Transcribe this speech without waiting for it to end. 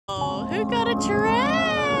Who got a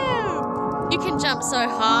tramp? You can jump so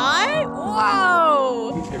high.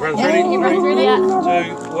 Whoa! Everyone's ready? Everyone's ready? Yeah.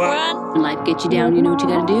 2, 1. When life gets you down, you know what you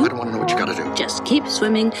gotta do? I don't want to know what you gotta do. Just keep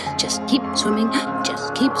swimming, just keep swimming,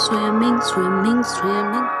 just keep swimming, swimming,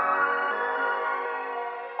 swimming.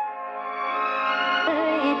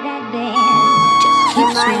 Just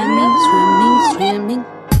keep swimming, swimming, swimming.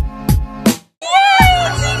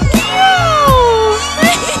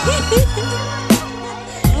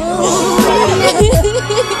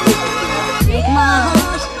 Take my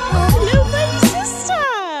horse. Little baby sister.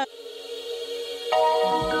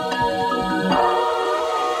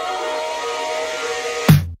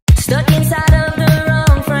 Stuck inside of the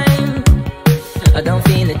wrong frame. I don't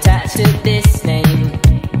feel attached to this name.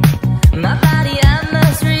 My body I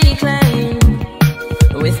must reclaim.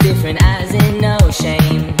 With different eyes and no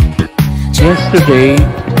shame. Yesterday,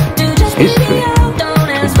 history.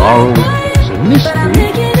 Tomorrow is a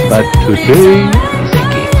mystery, but today is a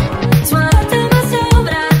gift.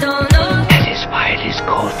 That is why it is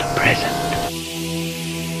called the present.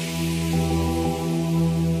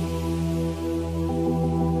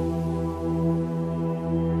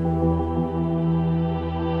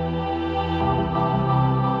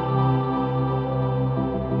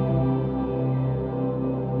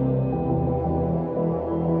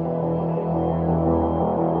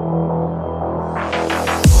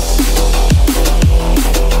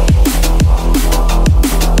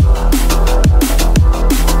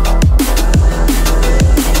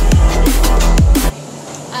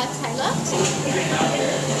 Taylor?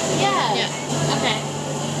 Yeah. Okay.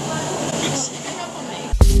 Help on me.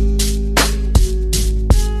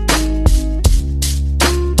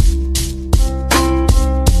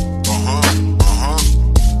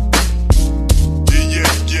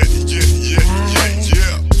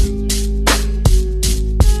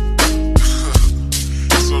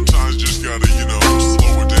 Sometimes just gotta,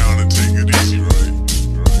 slow it down and take it easy, right?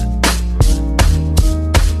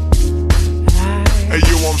 Hey,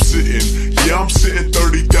 yo, I'm sitting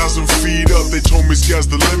 30,000 feet up. They told me sky's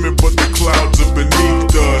the limit, but the clouds are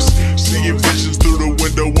beneath us. Seeing visions through the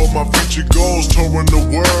window of my future goals. Touring the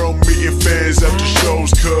world, meeting fans after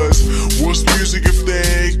shows. Cause what's music if they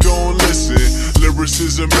ain't gon' listen?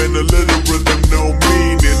 Lyricism and a little rhythm, no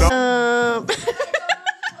meaning.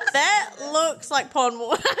 That looks like pond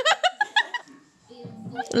water.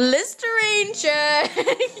 Listerine check.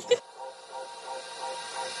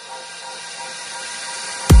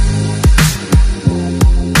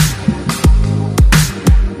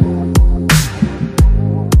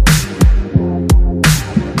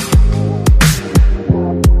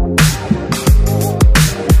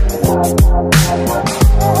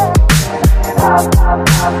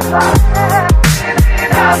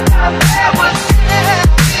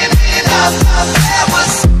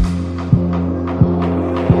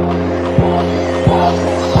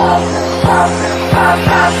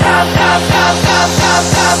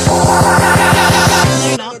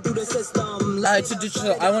 It's a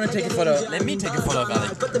digital. I want to take a photo. Let me take a photo of Ali.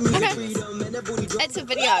 Okay. It's a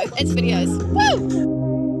video. It's videos. Woo!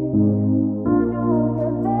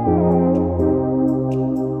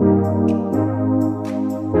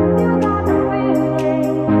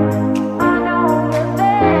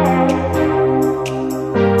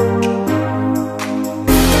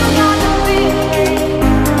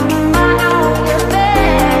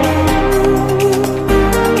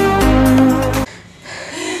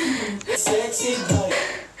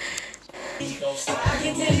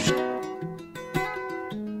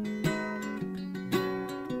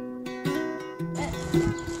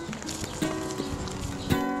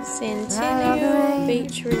 Centennial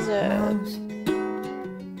Beach Reserve.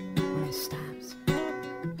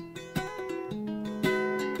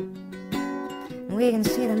 We can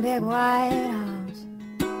see the big white house,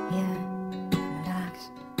 yeah, from the docks.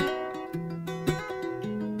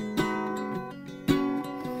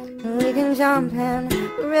 We can jump in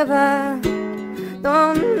the river.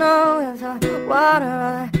 Don't know if the water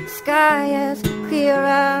or the sky is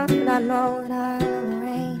clearer, but I know that